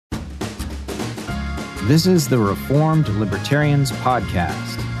This is the Reformed Libertarians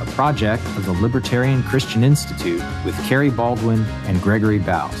Podcast, a project of the Libertarian Christian Institute with Kerry Baldwin and Gregory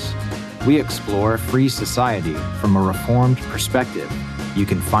Baus. We explore free society from a Reformed perspective. You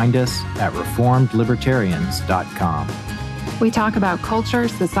can find us at reformedlibertarians.com. We talk about culture,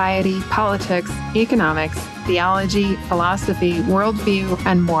 society, politics, economics, theology, philosophy, worldview,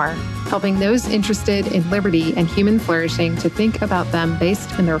 and more, helping those interested in liberty and human flourishing to think about them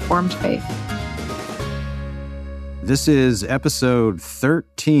based in the Reformed faith. This is episode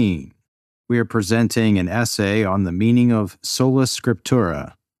 13. We are presenting an essay on the meaning of Sola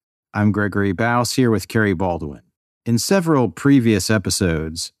Scriptura. I'm Gregory Baus here with Kerry Baldwin. In several previous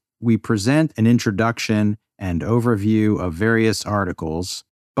episodes, we present an introduction and overview of various articles,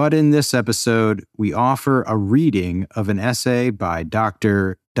 but in this episode, we offer a reading of an essay by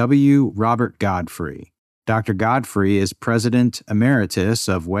Dr. W. Robert Godfrey. Dr. Godfrey is President Emeritus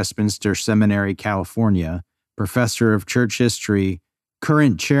of Westminster Seminary, California, Professor of Church History,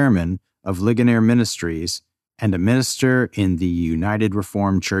 current Chairman of Ligonier Ministries, and a minister in the United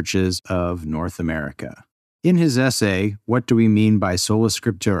Reformed Churches of North America. In his essay, What Do We Mean by Sola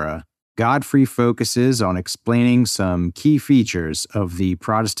Scriptura?, Godfrey focuses on explaining some key features of the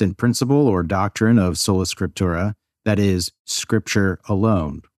Protestant principle or doctrine of Sola Scriptura, that is, Scripture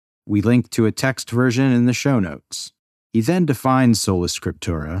alone. We link to a text version in the show notes. He then defines Sola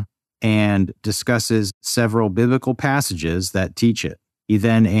Scriptura and discusses several biblical passages that teach it. He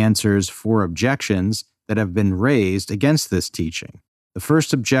then answers 4 objections that have been raised against this teaching. The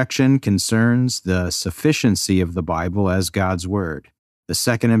first objection concerns the sufficiency of the Bible as God's Word. The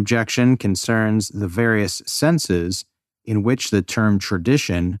second objection concerns the various senses in which the term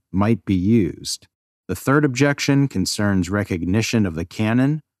tradition might be used. The third objection concerns recognition of the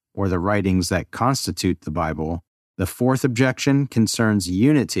canon, or the writings that constitute the Bible. The fourth objection concerns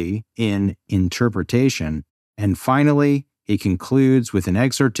unity in interpretation. And finally, he concludes with an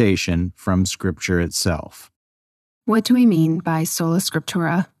exhortation from Scripture itself. What do we mean by Sola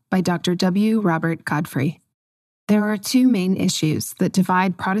Scriptura by Dr. W. Robert Godfrey? There are 2 main issues that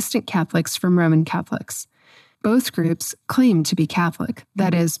divide Protestant Catholics from Roman Catholics. Both groups claim to be Catholic,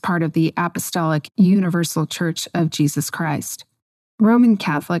 that is, part of the Apostolic Universal Church of Jesus Christ. Roman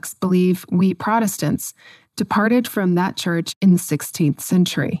Catholics believe we Protestants departed from that church in the 16th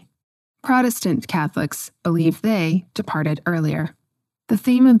century. Protestant Catholics believe they departed earlier. The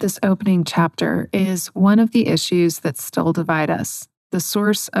theme of this opening chapter is one of the issues that still divide us, the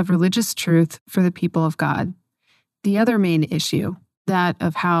source of religious truth for the people of God. The other main issue, that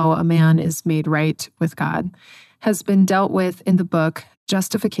of how a man is made right with God, has been dealt with in the book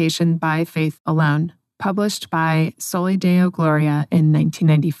Justification by Faith Alone, published by Soli Deo Gloria in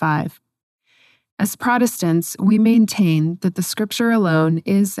 1995. As Protestants, we maintain that the Scripture alone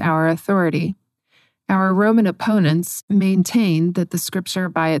is our authority. Our Roman opponents maintain that the Scripture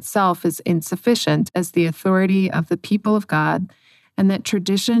by itself is insufficient as the authority of the people of God, and that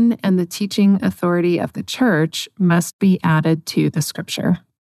tradition and the teaching authority of the Church must be added to the Scripture.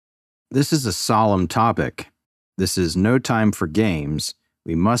 This is a solemn topic. This is no time for games.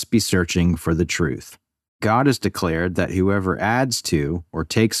 We must be searching for the truth. God has declared that whoever adds to or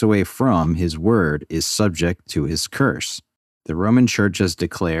takes away from His word is subject to His curse. The Roman Church has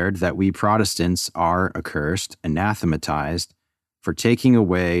declared that we Protestants are accursed, anathematized, for taking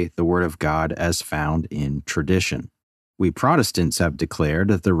away the word of God as found in tradition. We Protestants have declared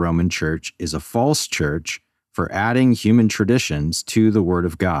that the Roman Church is a false church for adding human traditions to the word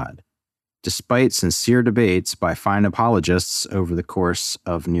of God. Despite sincere debates by fine apologists over the course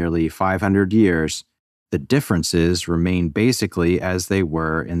of nearly 500 years, the differences remain basically as they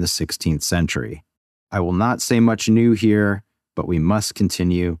were in the 16th century. I will not say much new here, but we must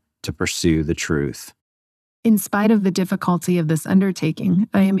continue to pursue the truth. In spite of the difficulty of this undertaking,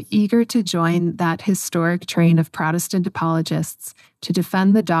 I am eager to join that historic train of Protestant apologists to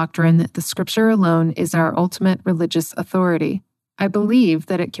defend the doctrine that the Scripture alone is our ultimate religious authority. I believe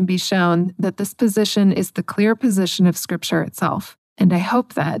that it can be shown that this position is the clear position of Scripture itself. And I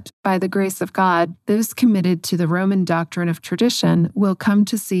hope that, by the grace of God, those committed to the Roman doctrine of tradition will come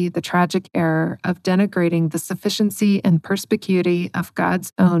to see the tragic error of denigrating the sufficiency and perspicuity of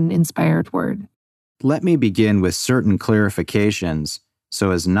God's own inspired word. Let me begin with certain clarifications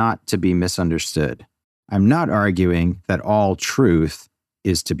so as not to be misunderstood. I'm not arguing that all truth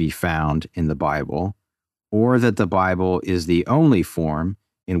is to be found in the Bible, or that the Bible is the only form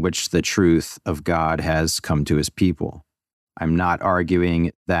in which the truth of God has come to His people. I'm not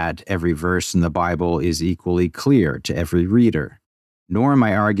arguing that every verse in the Bible is equally clear to every reader, nor am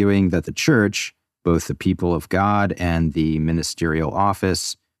I arguing that the Church, both the people of God and the ministerial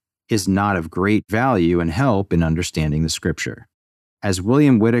office, is not of great value and help in understanding the Scripture. As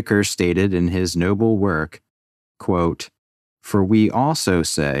William Whitaker stated in his noble work, quote, "For we also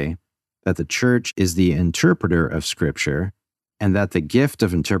say that the church is the interpreter of Scripture, and that the gift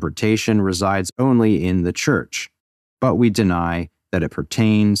of interpretation resides only in the church, but we deny that it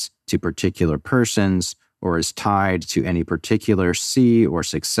pertains to particular persons or is tied to any particular see or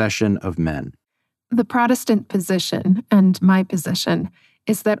succession of men." The Protestant position, and my position,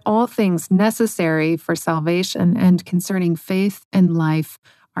 is that all things necessary for salvation and concerning faith and life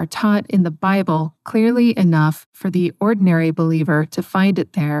are taught in the Bible clearly enough for the ordinary believer to find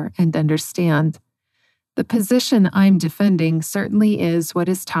it there and understand. The position I'm defending certainly is what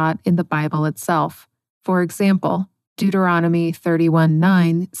is taught in the Bible itself. For example, Deuteronomy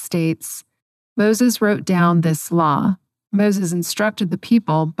 31:9 states, "Moses wrote down this law." Moses instructed the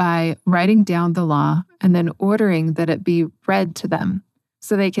people by writing down the law and then ordering that it be read to them,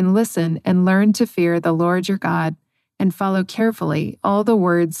 so they can listen and learn to fear the Lord your God and follow carefully all the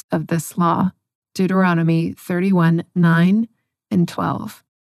words of this law. Deuteronomy 31:9 and 12.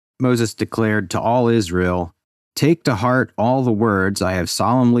 Moses declared to all Israel, "Take to heart all the words I have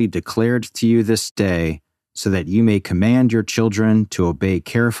solemnly declared to you this day, so that you may command your children to obey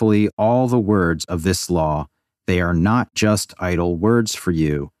carefully all the words of this law. They are not just idle words for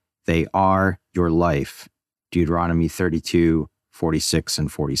you. They are your life." Deuteronomy 32:46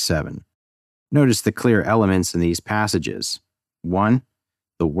 and 47. Notice the clear elements in these passages. 1.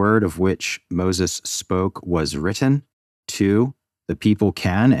 The word of which Moses spoke was written. 2. The people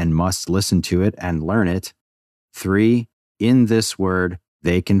can and must listen to it and learn it. 3. In this word,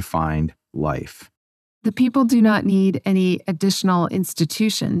 they can find life. The people do not need any additional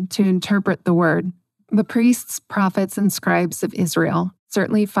institution to interpret the word. The priests, prophets, and scribes of Israel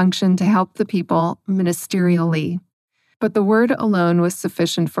certainly functioned to help the people ministerially, but the word alone was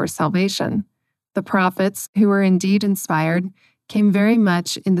sufficient for salvation. The prophets, who were indeed inspired, came very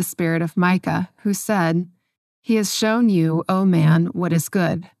much in the spirit of Micah, who said, "He has shown you, O man, what is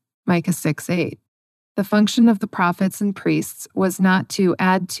good." Micah 6:8. The function of the prophets and priests was not to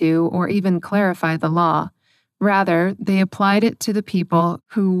add to or even clarify the law. Rather, they applied it to the people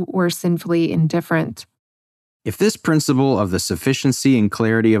who were sinfully indifferent. If this principle of the sufficiency and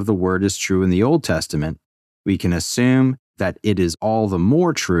clarity of the word is true in the Old Testament, we can assume that it is all the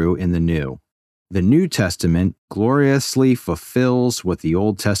more true in the New. The New Testament gloriously fulfills what the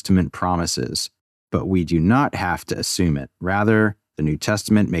Old Testament promises, but we do not have to assume it. Rather, the New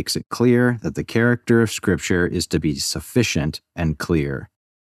Testament makes it clear that the character of Scripture is to be sufficient and clear.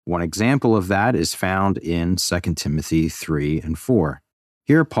 One example of that is found in 2 Timothy 3 and 4.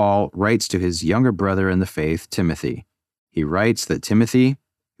 Here Paul writes to his younger brother in the faith, Timothy. He writes that Timothy,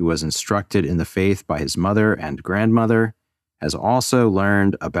 who was instructed in the faith by his mother and grandmother, has also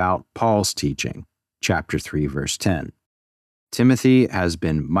learned about Paul's teaching, chapter 3, verse 10. Timothy has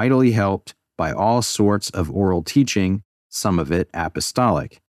been mightily helped by all sorts of oral teaching, some of it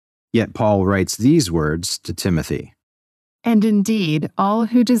apostolic. Yet Paul writes these words to Timothy. "And indeed, all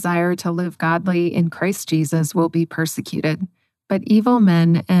who desire to live godly in Christ Jesus will be persecuted, but evil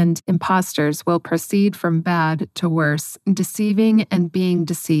men and impostors will proceed from bad to worse, deceiving and being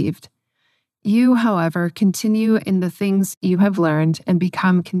deceived. You, however, continue in the things you have learned and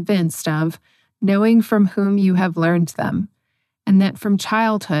become convinced of, knowing from whom you have learned them, and that from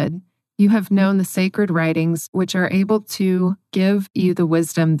childhood you have known the sacred writings, which are able to give you the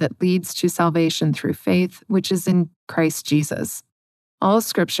wisdom that leads to salvation through faith, which is in Christ Jesus. All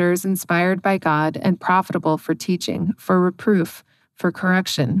Scripture is inspired by God and profitable for teaching, for reproof, for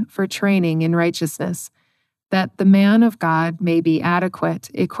correction, for training in righteousness, that the man of God may be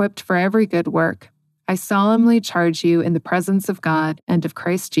adequate, equipped for every good work. I solemnly charge you in the presence of God and of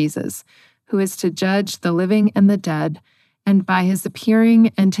Christ Jesus, who is to judge the living and the dead, and by his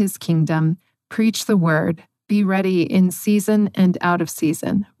appearing and his kingdom, preach the word, be ready in season and out of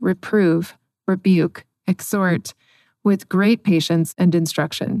season, reprove, rebuke, exhort, with great patience and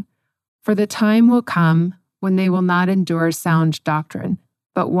instruction. For the time will come when they will not endure sound doctrine,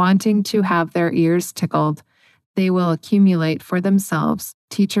 but wanting to have their ears tickled, they will accumulate for themselves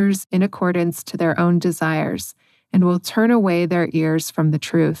teachers in accordance to their own desires, and will turn away their ears from the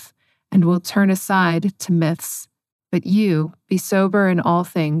truth, and will turn aside to myths. But you, be sober in all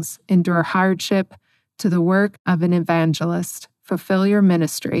things, endure hardship, to the work of an evangelist, fulfill your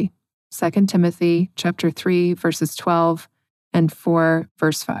ministry. 2 Timothy chapter 3, verses 12 and 4,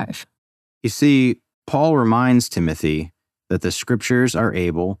 verse 5. You see, Paul reminds Timothy that the Scriptures are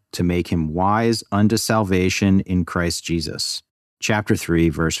able to make him wise unto salvation in Christ Jesus. Chapter 3,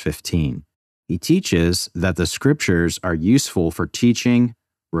 verse 15. He teaches that the Scriptures are useful for teaching,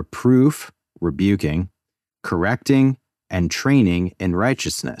 reproof, rebuking, correcting, and training in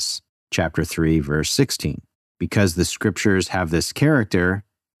righteousness. Chapter 3, verse 16. Because the scriptures have this character,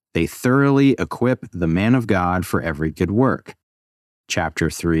 they thoroughly equip the man of God for every good work. Chapter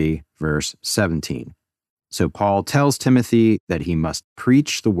 3, verse 17. So Paul tells Timothy that he must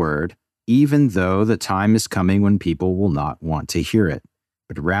preach the word, even though the time is coming when people will not want to hear it,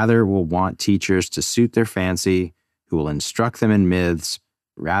 but rather will want teachers to suit their fancy, who will instruct them in myths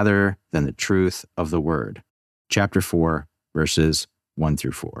rather than the truth of the word. Chapter 4, verses 1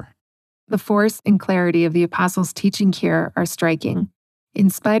 through 4. The force and clarity of the apostles' teaching here are striking. In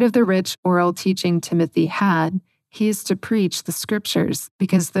spite of the rich oral teaching Timothy had, he is to preach the scriptures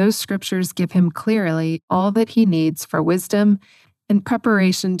because those scriptures give him clearly all that he needs for wisdom and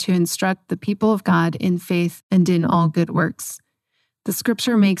preparation to instruct the people of God in faith and in all good works. The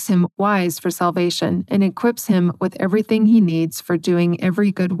scripture makes him wise for salvation and equips him with everything he needs for doing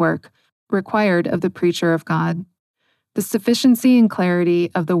every good work required of the preacher of God. The sufficiency and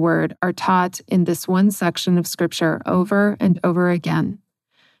clarity of the word are taught in this one section of scripture over and over again.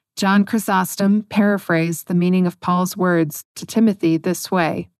 John Chrysostom paraphrased the meaning of Paul's words to Timothy this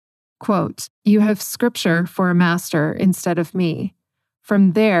way, quote, "You have scripture for a master instead of me.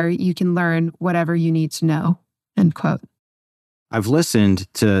 From there you can learn whatever you need to know," end quote. I've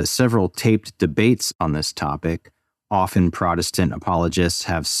listened to several taped debates on this topic. Often Protestant apologists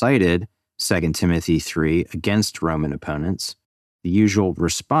have cited 2 Timothy 3 against Roman opponents. The usual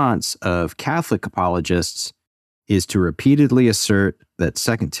response of Catholic apologists is to repeatedly assert that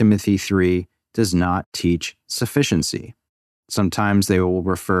 2 Timothy 3 does not teach sufficiency. Sometimes they will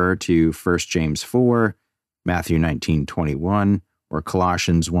refer to 1 James 4, Matthew 19:21, or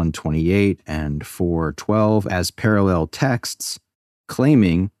Colossians 1:28 and 4:12 as parallel texts,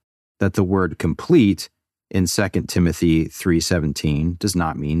 claiming that the word complete in 2 Timothy 3:17 does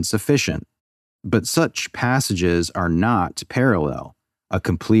not mean sufficient. But such passages are not parallel. A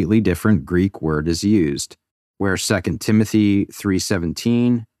completely different Greek word is used. Where 2 Timothy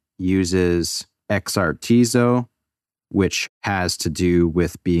 3:17 uses exartizo, which has to do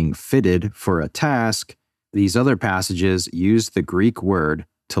with being fitted for a task, these other passages use the Greek word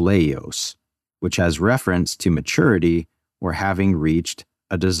teleios, which has reference to maturity or having reached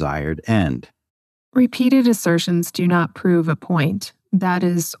a desired end. Repeated assertions do not prove a point. That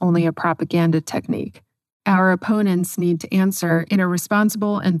is only a propaganda technique. Our opponents need to answer in a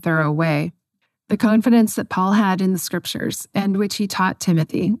responsible and thorough way. The confidence that Paul had in the scriptures, and which he taught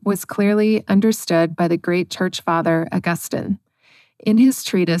Timothy, was clearly understood by the great church father Augustine. In his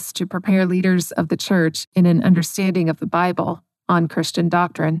treatise to prepare leaders of the church in an understanding of the Bible on Christian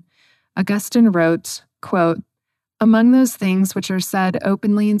doctrine, Augustine wrote, quote, "Among those things which are said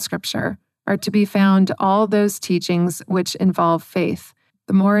openly in Scripture are to be found all those teachings which involve faith,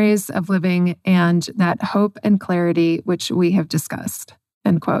 the mores of living, and that hope and clarity which we have discussed,"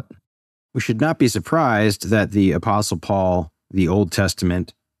 end quote. We should not be surprised that the Apostle Paul, the Old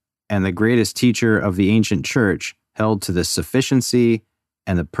Testament, and the greatest teacher of the ancient church held to the sufficiency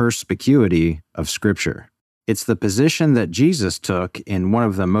and the perspicuity of Scripture. It's the position that Jesus took in one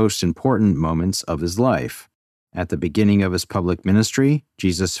of the most important moments of his life. At the beginning of his public ministry,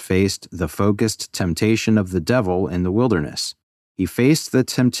 Jesus faced the focused temptation of the devil in the wilderness. He faced the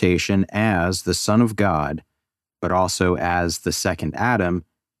temptation as the Son of God, but also as the second Adam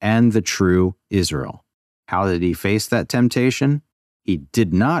and the true Israel. How did he face that temptation? He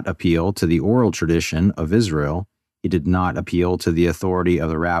did not appeal to the oral tradition of Israel. He did not appeal to the authority of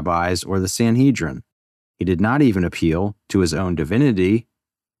the rabbis or the Sanhedrin. He did not even appeal to his own divinity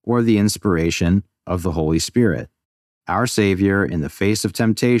or the inspiration of the Holy Spirit. Our Savior, in the face of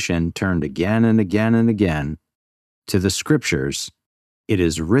temptation, turned again and again and again to the Scriptures. "It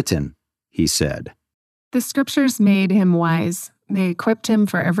is written," he said. The scriptures made him wise. They equipped him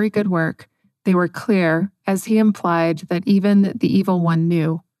for every good work. They were clear, as he implied that even the evil one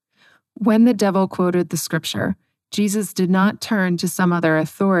knew. When the devil quoted the scripture, Jesus did not turn to some other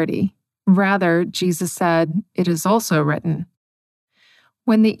authority. Rather, Jesus said, "It is also written."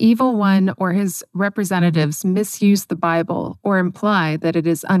 When the evil one or his representatives misuse the Bible or imply that it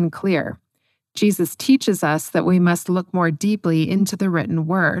is unclear, Jesus teaches us that we must look more deeply into the written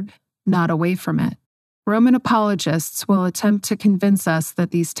word, not away from it. Roman apologists will attempt to convince us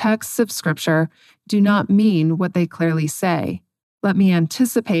that these texts of Scripture do not mean what they clearly say. Let me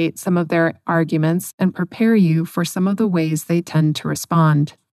anticipate some of their arguments and prepare you for some of the ways they tend to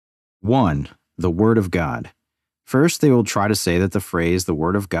respond. 1. The Word of God. First, they will try to say that the phrase "the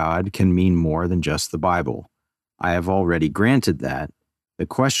Word of God" can mean more than just the Bible. I have already granted that. The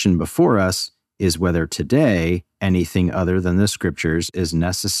question before us is whether today anything other than the Scriptures is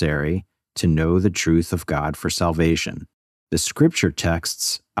necessary to know the truth of God for salvation. The Scripture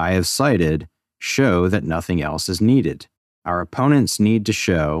texts I have cited show that nothing else is needed. Our opponents need to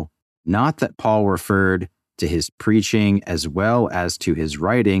show not that Paul referred to his preaching as well as to his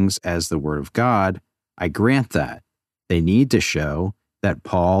writings as the Word of God. I grant that. They need to show that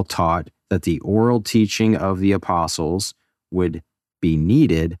Paul taught that the oral teaching of the apostles would be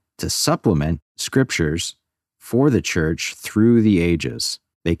needed to supplement Scriptures for the church through the ages.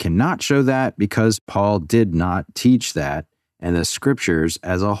 They cannot show that because Paul did not teach that, and the Scriptures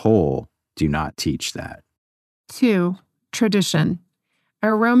as a whole do not teach that. 2. Tradition.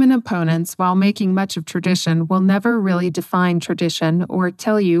 Our Roman opponents, while making much of tradition, will never really define tradition or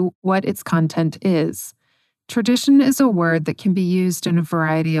tell you what its content is. Tradition is a word that can be used in a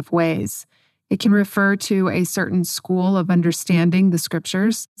variety of ways. It can refer to a certain school of understanding the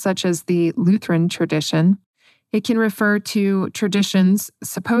Scriptures, such as the Lutheran tradition. It can refer to traditions,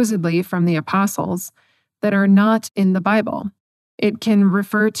 supposedly from the apostles, that are not in the Bible. It can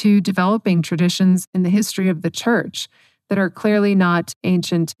refer to developing traditions in the history of the church that are clearly not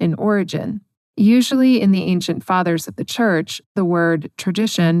ancient in origin. Usually in the ancient fathers of the church, the word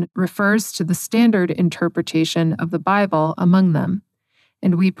tradition refers to the standard interpretation of the Bible among them,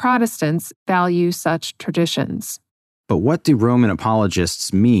 and we Protestants value such traditions. But what do Roman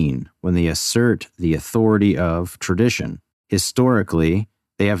apologists mean when they assert the authority of tradition? Historically,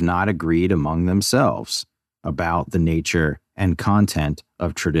 they have not agreed among themselves about the nature and content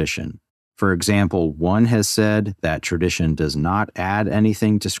of tradition. For example, one has said that tradition does not add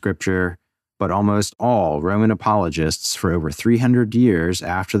anything to Scripture, but almost all Roman apologists for over 300 years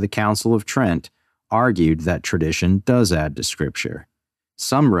after the Council of Trent argued that tradition does add to Scripture.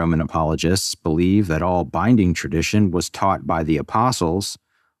 Some Roman apologists believe that all binding tradition was taught by the apostles,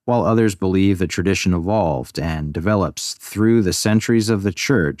 while others believe that tradition evolved and develops through the centuries of the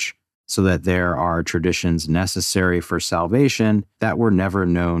church so that there are traditions necessary for salvation that were never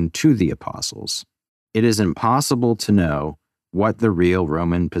known to the apostles. It is impossible to know what the real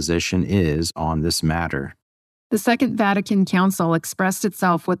Roman position is on this matter. The Second Vatican Council expressed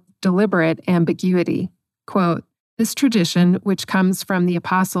itself with deliberate ambiguity. Quote, "This tradition, which comes from the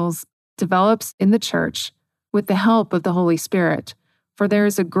apostles, develops in the church with the help of the Holy Spirit, for there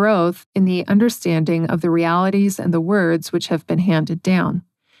is a growth in the understanding of the realities and the words which have been handed down.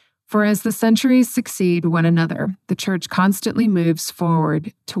 For as the centuries succeed one another, the church constantly moves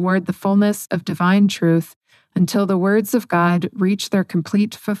forward toward the fullness of divine truth until the words of God reach their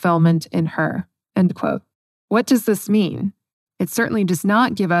complete fulfillment in her." End quote. What does this mean? It certainly does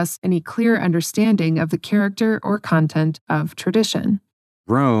not give us any clear understanding of the character or content of tradition.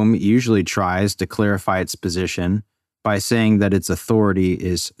 Rome usually tries to clarify its position by saying that its authority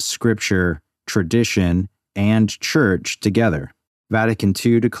is Scripture, tradition, and church together. Vatican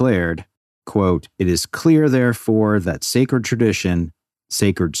II declared, quote, "It is clear, therefore, that sacred tradition,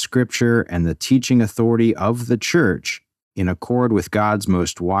 sacred Scripture, and the teaching authority of the church, in accord with God's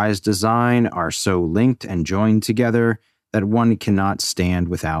most wise design, are so linked and joined together that one cannot stand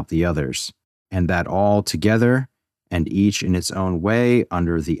without the others, and that all together, and each in its own way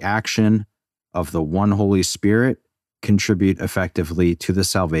under the action of the one Holy Spirit, contribute effectively to the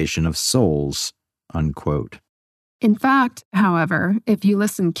salvation of souls." Unquote. In fact, however, if you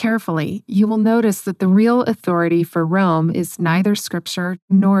listen carefully, you will notice that the real authority for Rome is neither Scripture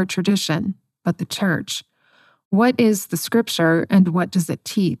nor tradition, but the church. What is the Scripture and what does it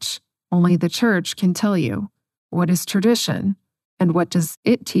teach? Only the church can tell you. What is tradition? And what does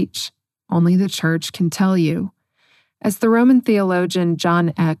it teach? Only the church can tell you. As the Roman theologian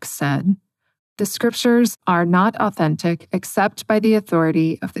John Eck said, the Scriptures are not authentic except by the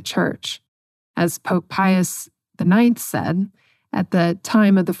authority of the church. As Pope Pius IX said at the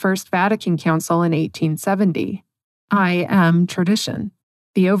time of the First Vatican Council in 1870, "I am tradition."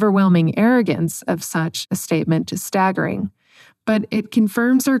 The overwhelming arrogance of such a statement is staggering, but it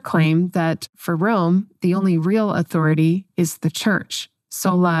confirms our claim that, for Rome, the only real authority is the church,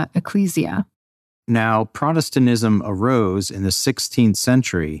 sola ecclesia. Now, Protestantism arose in the 16th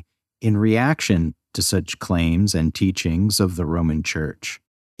century in reaction to such claims and teachings of the Roman Church.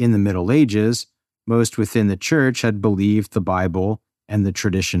 In the Middle Ages, most within the Church had believed the Bible and the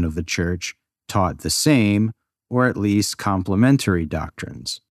tradition of the Church taught the same, or at least complementary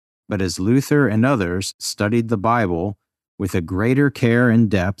doctrines. But as Luther and others studied the Bible with a greater care and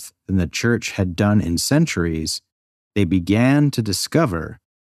depth than the Church had done in centuries, they began to discover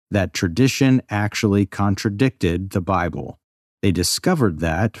that tradition actually contradicted the Bible. They discovered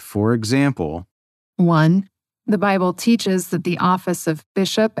that, for example, 1. The Bible teaches that the office of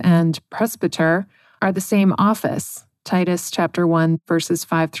bishop and presbyter are the same office, Titus chapter 1, verses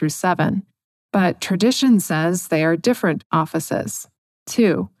 5 through 7. But tradition says they are different offices.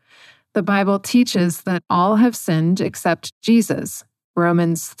 2. The Bible teaches that all have sinned except Jesus,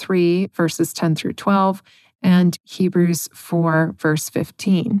 Romans 3, verses 10 through 12, and Hebrews 4, verse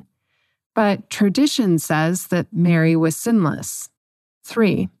 15. But tradition says that Mary was sinless.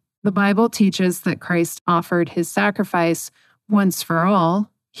 3. The Bible teaches that Christ offered his sacrifice once for all,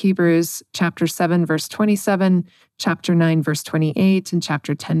 Hebrews chapter 7, verse 27, chapter 9, verse 28, and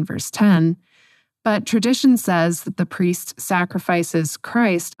chapter 10, verse 10. But tradition says that the priest sacrifices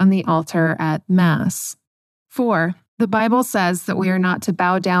Christ on the altar at Mass. 4. The Bible says that we are not to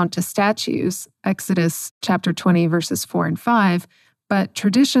bow down to statues, Exodus chapter 20, verses 4 and 5, but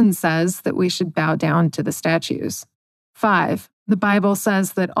tradition says that we should bow down to the statues. 5. The Bible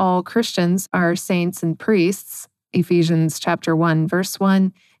says that all Christians are saints and priests, Ephesians chapter 1, verse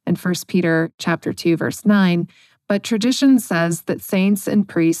 1, and 1 Peter chapter 2, verse 9, but tradition says that saints and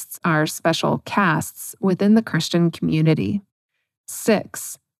priests are special castes within the Christian community.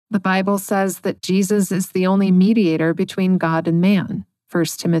 6. The Bible says that Jesus is the only mediator between God and man, 1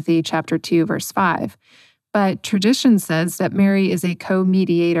 Timothy chapter 2, verse 5, but tradition says that Mary is a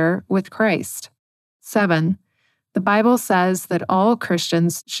co-mediator with Christ. 7. The Bible says that all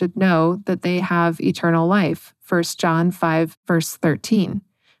Christians should know that they have eternal life, 1 John 5, verse 13.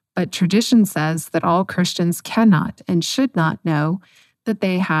 But tradition says that all Christians cannot and should not know that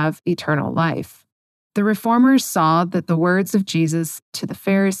they have eternal life. The Reformers saw that the words of Jesus to the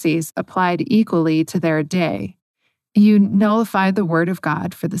Pharisees applied equally to their day. You nullify the word of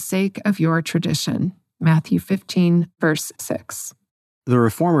God for the sake of your tradition, Matthew 15, verse 6. The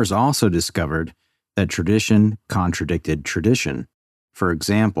Reformers also discovered that tradition contradicted tradition. For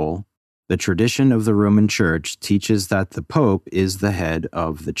example, the tradition of the Roman Church teaches that the Pope is the head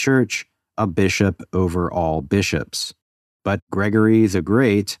of the Church, a bishop over all bishops. But Gregory the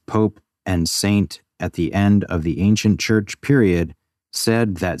Great, Pope and Saint at the end of the ancient Church period,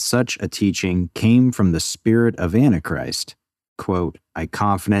 said that such a teaching came from the spirit of Antichrist. Quote, I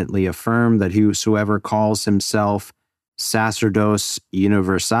confidently affirm that whosoever calls himself Sacerdos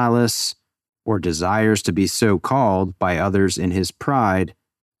Universalis, or desires to be so called by others in his pride,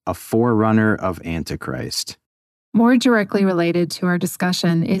 a forerunner of Antichrist. More directly related to our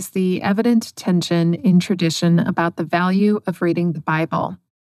discussion is the evident tension in tradition about the value of reading the Bible.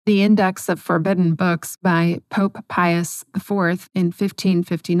 The Index of Forbidden Books by Pope Pius IV in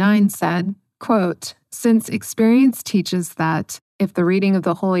 1559 said, quote, since experience teaches that if the reading of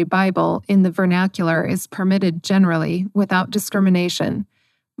the Holy Bible in the vernacular is permitted generally without discrimination,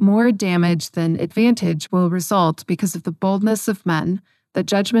 more damage than advantage will result because of the boldness of men. The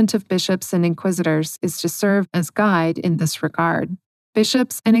judgment of bishops and inquisitors is to serve as guide in this regard.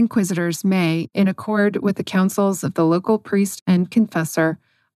 Bishops and inquisitors may, in accord with the counsels of the local priest and confessor,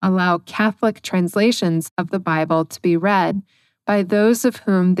 allow Catholic translations of the Bible to be read by those of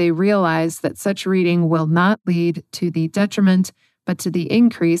whom they realize that such reading will not lead to the detriment, but to the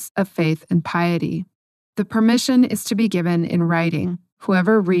increase of faith and piety. The permission is to be given in writing.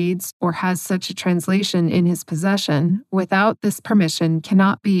 Whoever reads or has such a translation in his possession without this permission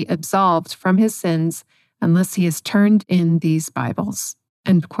cannot be absolved from his sins unless he has turned in these Bibles.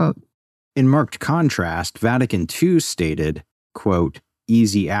 End quote. In marked contrast, Vatican II stated, quote,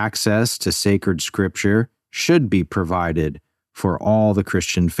 easy access to sacred scripture should be provided for all the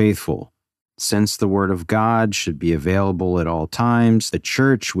Christian faithful. Since the Word of God should be available at all times, the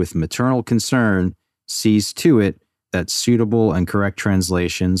Church, with maternal concern, sees to it that suitable and correct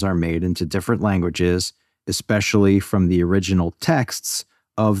translations are made into different languages, especially from the original texts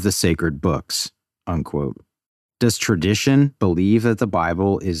of the sacred books, unquote. Does tradition believe that the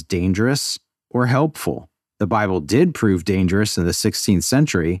Bible is dangerous or helpful? The Bible did prove dangerous in the 16th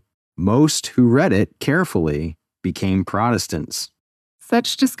century. Most who read it carefully became Protestants.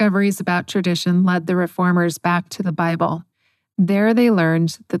 Such discoveries about tradition led the Reformers back to the Bible. There they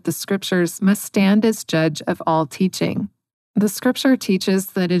learned that the Scriptures must stand as judge of all teaching. The Scripture teaches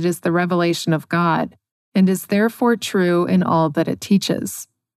that it is the revelation of God, and is therefore true in all that it teaches.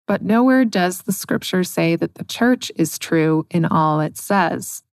 But nowhere does the Scripture say that the Church is true in all it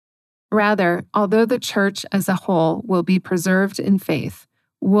says. Rather, although the Church as a whole will be preserved in faith,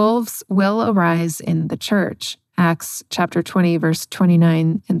 wolves will arise in the Church, Acts chapter 20, verse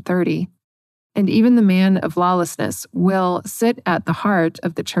 29 and 30. And even the man of lawlessness will sit at the heart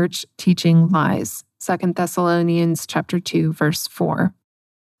of the church teaching lies. 2 Thessalonians chapter 2, verse 4.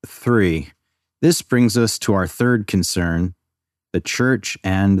 3. This brings us to our third concern, the church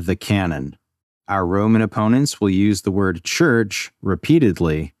and the canon. Our Roman opponents will use the word church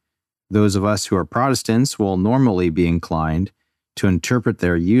repeatedly. Those of us who are Protestants will normally be inclined to interpret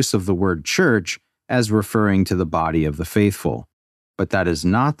their use of the word church as referring to the body of the faithful. But that is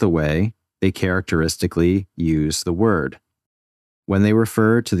not the way they characteristically use the word. When they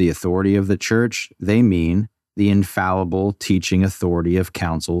refer to the authority of the church, they mean the infallible teaching authority of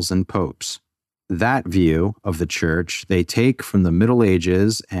councils and popes. That view of the church they take from the Middle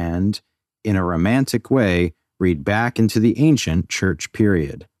Ages and, in a romantic way, read back into the ancient church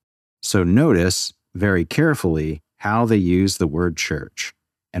period. So notice very carefully how they use the word church,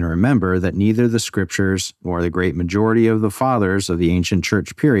 and remember that neither the scriptures nor the great majority of the fathers of the ancient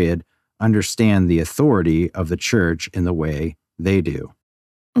church period understand the authority of the church in the way they do.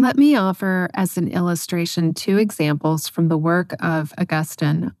 Let me offer as an illustration 2 examples from the work of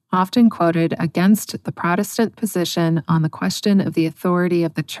Augustine, often quoted against the Protestant position on the question of the authority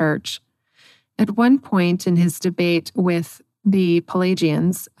of the church. At one point in his debate with the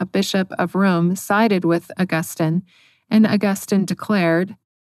Pelagians, a bishop of Rome sided with Augustine, and Augustine declared,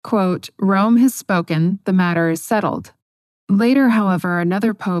 quote, "Rome has spoken, the matter is settled." Later, however,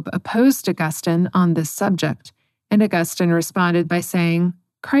 another pope opposed Augustine on this subject, and Augustine responded by saying,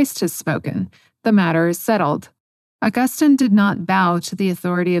 "Christ has spoken, the matter is settled." Augustine did not bow to the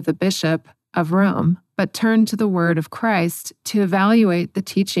authority of the bishop of Rome, but turned to the word of Christ to evaluate the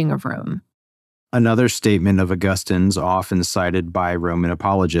teaching of Rome. Another statement of Augustine's often cited by Roman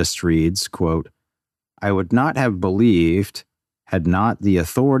apologists reads, quote, "I would not have believed had not the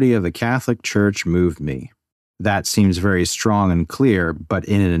authority of the Catholic Church moved me." That seems very strong and clear, but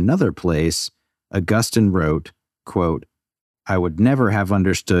in another place, Augustine wrote, quote, "I would never have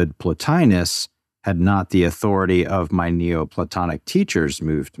understood Plotinus had not the authority of my Neoplatonic teachers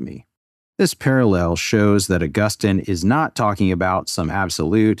moved me." This parallel shows that Augustine is not talking about some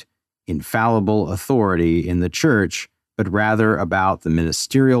absolute, infallible authority in the church, but rather about the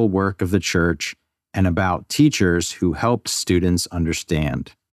ministerial work of the church and about teachers who helped students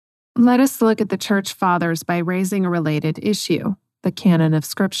understand. Let us look at the church fathers by raising a related issue, the canon of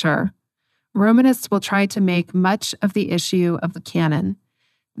Scripture. Romanists will try to make much of the issue of the canon.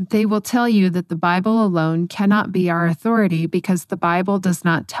 They will tell you that the Bible alone cannot be our authority because the Bible does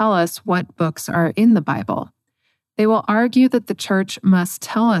not tell us what books are in the Bible. They will argue that the church must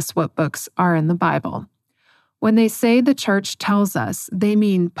tell us what books are in the Bible. When they say the church tells us, they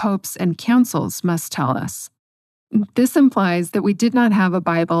mean popes and councils must tell us. This implies that we did not have a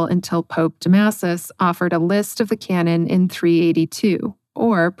Bible until Pope Damasus offered a list of the canon in 382,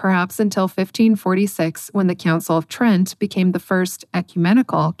 or perhaps until 1546 when the Council of Trent became the first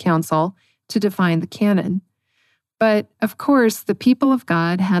ecumenical council to define the canon. But, of course, the people of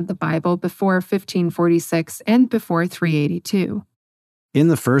God had the Bible before 1546 and before 382. In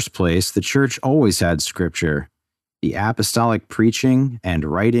the first place, the church always had Scripture. The apostolic preaching and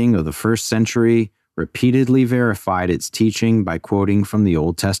writing of the first century repeatedly verified its teaching by quoting from the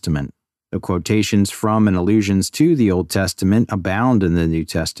Old Testament. The quotations from and allusions to the Old Testament abound in the New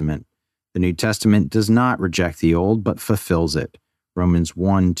Testament. The New Testament does not reject the Old, but fulfills it. Romans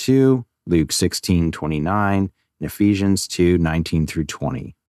 1:2, Luke 16:29, and Ephesians 2:19 through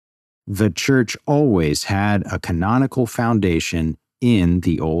 20. The church always had a canonical foundation in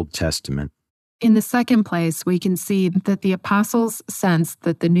the Old Testament. In the second place, we can see that the apostles sensed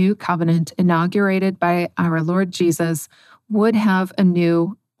that the new covenant inaugurated by our Lord Jesus would have a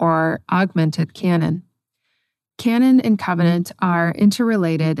new or augmented canon. Canon and covenant are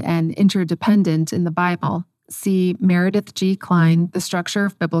interrelated and interdependent in the Bible. See Meredith G. Klein, The Structure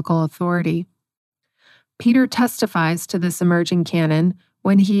of Biblical Authority. Peter testifies to this emerging canon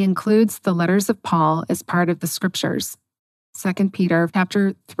when he includes the letters of Paul as part of the Scriptures. 2 Peter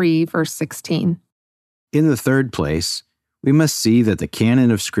chapter 3, verse 16. In the third place, we must see that the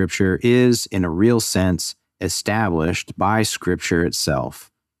canon of Scripture is, in a real sense, established by Scripture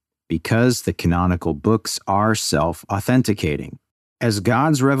itself, because the canonical books are self-authenticating. As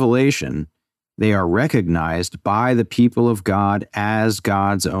God's revelation, they are recognized by the people of God as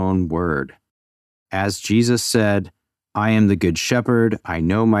God's own word. As Jesus said, "I am the good shepherd, I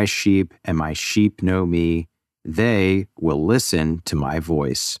know my sheep, and my sheep know me. They will listen to my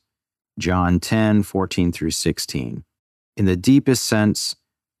voice." John 10:14 through 16. In the deepest sense,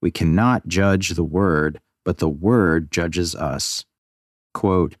 we cannot judge the Word, but the Word judges us.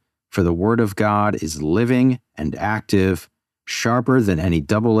 Quote, "For the Word of God is living and active, sharper than any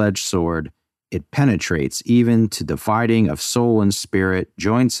double-edged sword. It penetrates even to dividing of soul and spirit,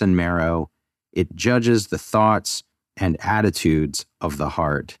 joints and marrow. It judges the thoughts and attitudes of the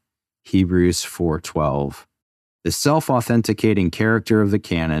heart." Hebrews 4:12. The self-authenticating character of the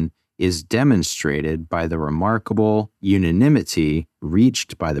canon is demonstrated by the remarkable unanimity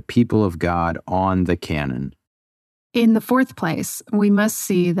reached by the people of God on the canon. In the fourth place, we must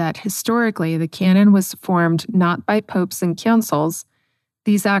see that historically the canon was formed not by popes and councils.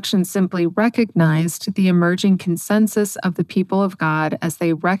 These actions simply recognized the emerging consensus of the people of God as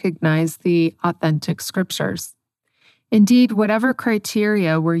they recognized the authentic scriptures. Indeed, whatever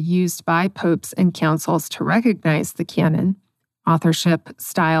criteria were used by popes and councils to recognize the canon, authorship,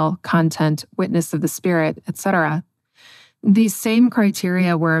 style, content, witness of the Spirit, etc., these same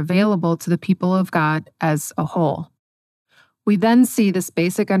criteria were available to the people of God as a whole. We then see this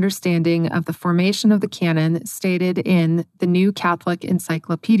basic understanding of the formation of the canon stated in the New Catholic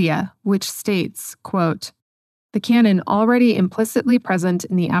Encyclopedia, which states, quote, "The canon, already implicitly present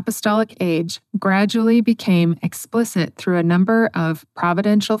in the apostolic age, gradually became explicit through a number of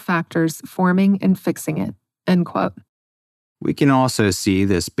providential factors forming and fixing it." End quote. We can also see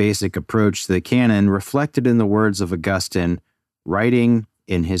this basic approach to the canon reflected in the words of Augustine, writing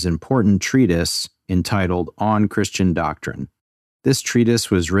in his important treatise entitled On Christian Doctrine. This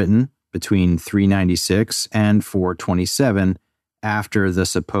treatise was written between 396 and 427 after the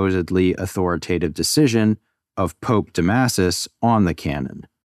supposedly authoritative decision of Pope Damasus on the canon,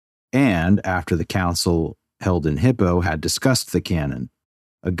 and after the council held in Hippo had discussed the canon.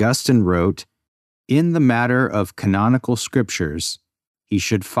 Augustine wrote, "In the matter of canonical scriptures, he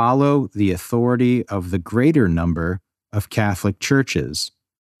should follow the authority of the greater number of Catholic churches,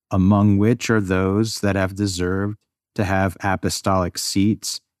 among which are those that have deserved to have apostolic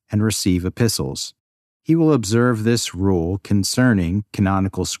seats and receive epistles. He will observe this rule concerning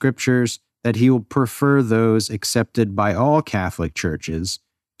canonical scriptures, that he will prefer those accepted by all Catholic churches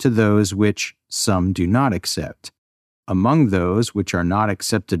to those which some do not accept. Among those which are not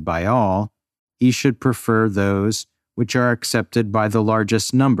accepted by all, he should prefer those which are accepted by the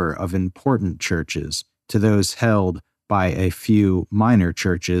largest number of important churches to those held by a few minor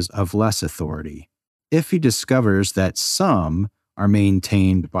churches of less authority. If he discovers that some are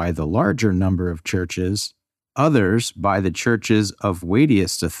maintained by the larger number of churches, others by the churches of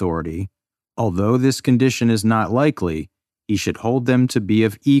weightiest authority, although this condition is not likely, he should hold them to be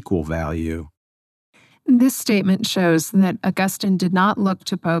of equal value." This statement shows that Augustine did not look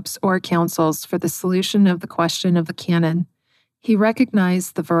to popes or councils for the solution of the question of the canon. He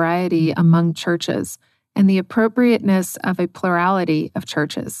recognized the variety among churches and the appropriateness of a plurality of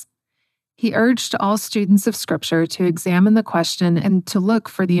churches. He urged all students of Scripture to examine the question and to look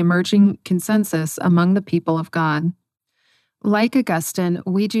for the emerging consensus among the people of God. Like Augustine,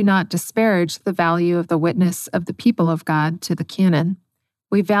 we do not disparage the value of the witness of the people of God to the canon.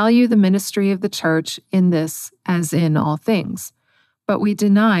 We value the ministry of the Church in this as in all things, but we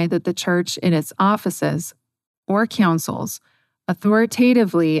deny that the Church in its offices or councils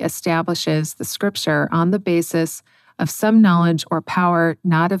authoritatively establishes the Scripture on the basis of some knowledge or power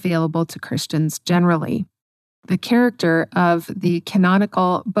not available to Christians generally. The character of the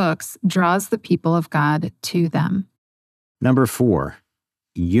canonical books draws the people of God to them. Number 4,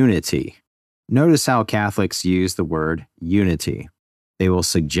 unity. Notice how Catholics use the word unity. They will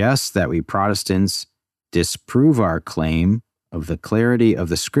suggest that we Protestants disprove our claim of the clarity of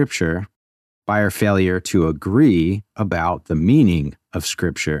the Scripture by our failure to agree about the meaning of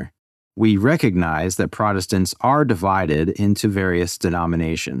Scripture. We recognize that Protestants are divided into various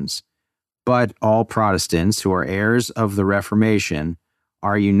denominations, but all Protestants who are heirs of the Reformation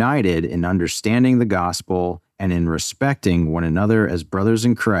are united in understanding the gospel and in respecting one another as brothers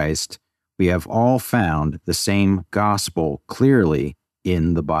in Christ. We have all found the same gospel clearly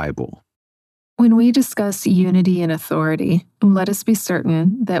in the Bible. When we discuss unity and authority, let us be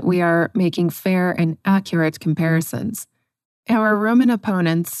certain that we are making fair and accurate comparisons. Our Roman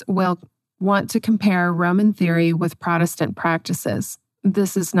opponents will want to compare Roman theory with Protestant practices.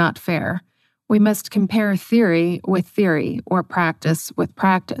 This is not fair. We must compare theory with theory or practice with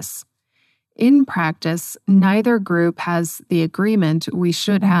practice. In practice, neither group has the agreement we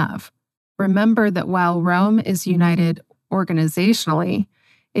should have. Remember that while Rome is united organizationally,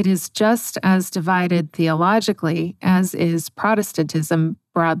 it is just as divided theologically as is Protestantism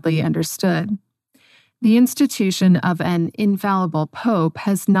broadly understood. The institution of an infallible pope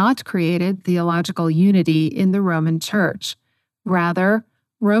has not created theological unity in the Roman Church. Rather,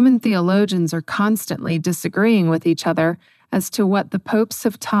 Roman theologians are constantly disagreeing with each other as to what the popes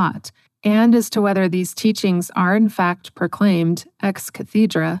have taught and as to whether these teachings are in fact proclaimed ex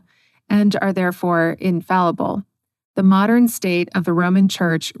cathedra and are therefore infallible. The modern state of the Roman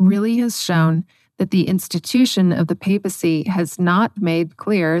Church really has shown that the institution of the papacy has not made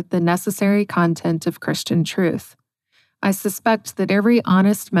clear the necessary content of Christian truth. I suspect that every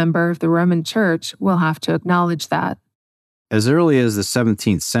honest member of the Roman Church will have to acknowledge that. As early as the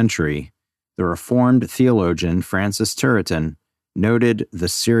 17th century, the Reformed theologian Francis Turretin noted the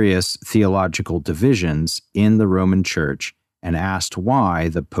serious theological divisions in the Roman Church and asked why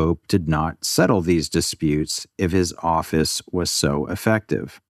the Pope did not settle these disputes if his office was so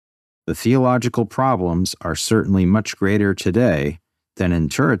effective. The theological problems are certainly much greater today than in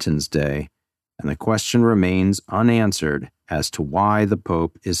Turretin's day, and the question remains unanswered as to why the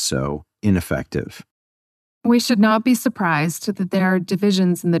Pope is so ineffective. We should not be surprised that there are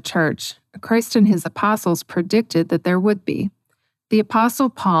divisions in the Church. Christ and his apostles predicted that there would be. The Apostle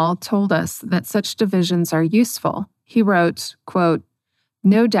Paul told us that such divisions are useful. He wrote, quote,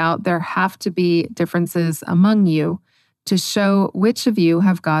 "No doubt there have to be differences among you to show which of you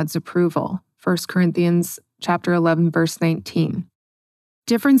have God's approval." 1 Corinthians chapter 11, verse 19.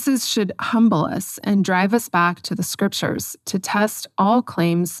 Differences should humble us and drive us back to the Scriptures to test all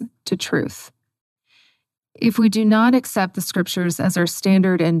claims to truth. If we do not accept the Scriptures as our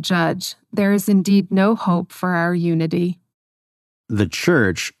standard and judge, there is indeed no hope for our unity. The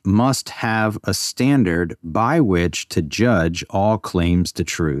Church must have a standard by which to judge all claims to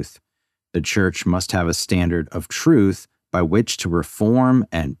truth. The Church must have a standard of truth by which to reform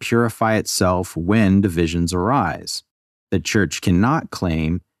and purify itself when divisions arise. The Church cannot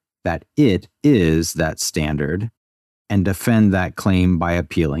claim that it is that standard and defend that claim by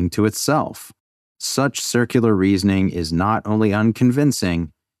appealing to itself. Such circular reasoning is not only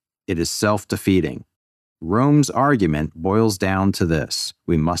unconvincing, it is self-defeating. Rome's argument boils down to this: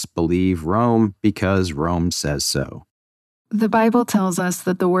 we must believe Rome because Rome says so. The Bible tells us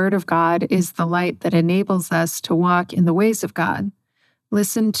that the Word of God is the light that enables us to walk in the ways of God.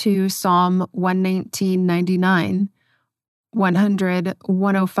 Listen to Psalm 119:99, 100,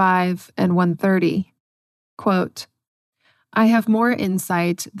 105, and 130. Quote, "I have more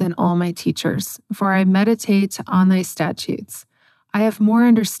insight than all my teachers, for I meditate on thy statutes. I have more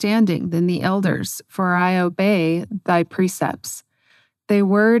understanding than the elders, for I obey thy precepts. Thy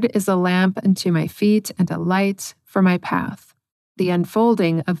word is a lamp unto my feet and a light for my path. The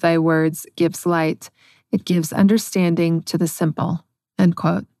unfolding of thy words gives light. It gives understanding to the simple." End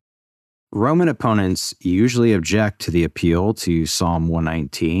quote. Roman opponents usually object to the appeal to Psalm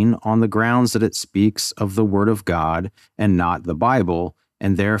 119 on the grounds that it speaks of the Word of God and not the Bible,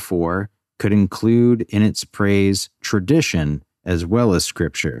 and therefore could include in its praise tradition as well as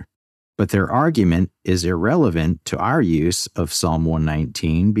Scripture. But their argument is irrelevant to our use of Psalm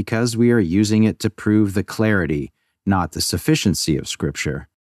 119 because we are using it to prove the clarity, not the sufficiency of Scripture.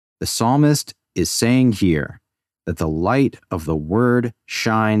 The psalmist is saying here that the light of the Word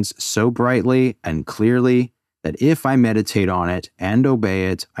shines so brightly and clearly that if I meditate on it and obey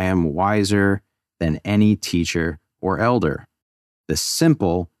it, I am wiser than any teacher or elder. The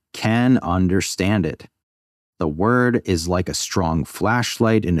simple can understand it. The Word is like a strong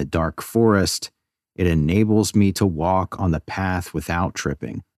flashlight in a dark forest. It enables me to walk on the path without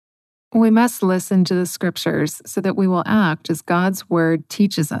tripping. We must listen to the Scriptures so that we will act as God's Word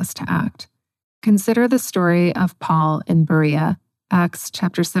teaches us to act. Consider the story of Paul in Berea, Acts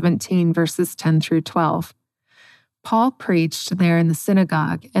chapter 17, verses 10 through 12. Paul preached there in the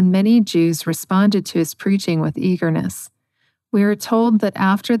synagogue, and many Jews responded to his preaching with eagerness. We are told that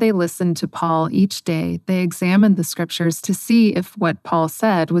after they listened to Paul each day, they examined the Scriptures to see if what Paul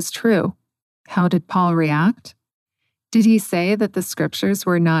said was true. How did Paul react? Did he say that the Scriptures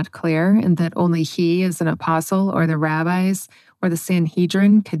were not clear and that only he as an apostle or the rabbis or the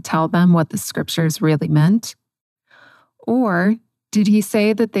Sanhedrin could tell them what the Scriptures really meant? Or did he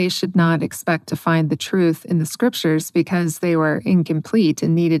say that they should not expect to find the truth in the Scriptures because they were incomplete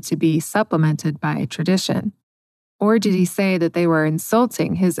and needed to be supplemented by tradition? Or did he say that they were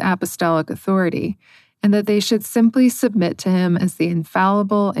insulting his apostolic authority and that they should simply submit to him as the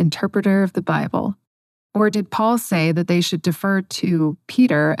infallible interpreter of the Bible? Or did Paul say that they should defer to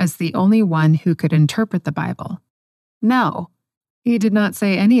Peter as the only one who could interpret the Bible? No, he did not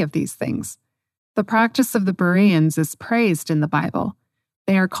say any of these things. The practice of the Bereans is praised in the Bible.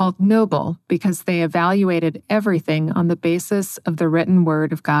 They are called noble because they evaluated everything on the basis of the written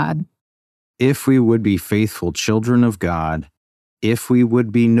word of God. If we would be faithful children of God, if we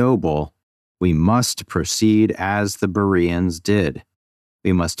would be noble, we must proceed as the Bereans did.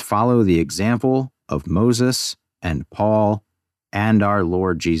 We must follow the example of Moses and Paul and our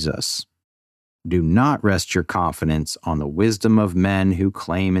Lord Jesus. Do not rest your confidence on the wisdom of men who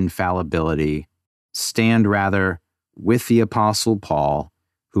claim infallibility. Stand rather with the Apostle Paul,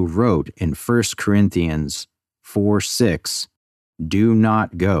 who wrote in 1 Corinthians 4:6, "Do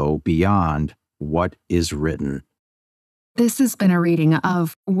not go beyond what is written." This has been a reading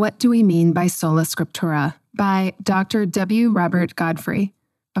of What Do We Mean by Sola Scriptura by Dr. W. Robert Godfrey.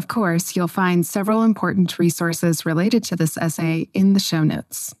 Of course, you'll find several important resources related to this essay in the show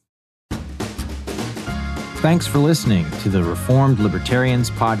notes. Thanks for listening to the Reformed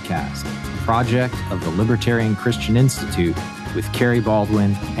Libertarians Podcast, a project of the Libertarian Christian Institute with Kerry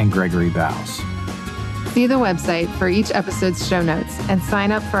Baldwin and Gregory Baus. See the website for each episode's show notes and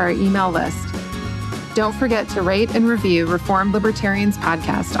sign up for our email list. Don't forget to rate and review Reformed Libertarians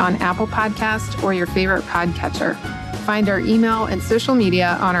Podcast on Apple Podcast or your favorite podcatcher. Find our email and social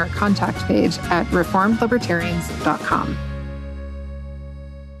media on our contact page at reformedlibertarians.com.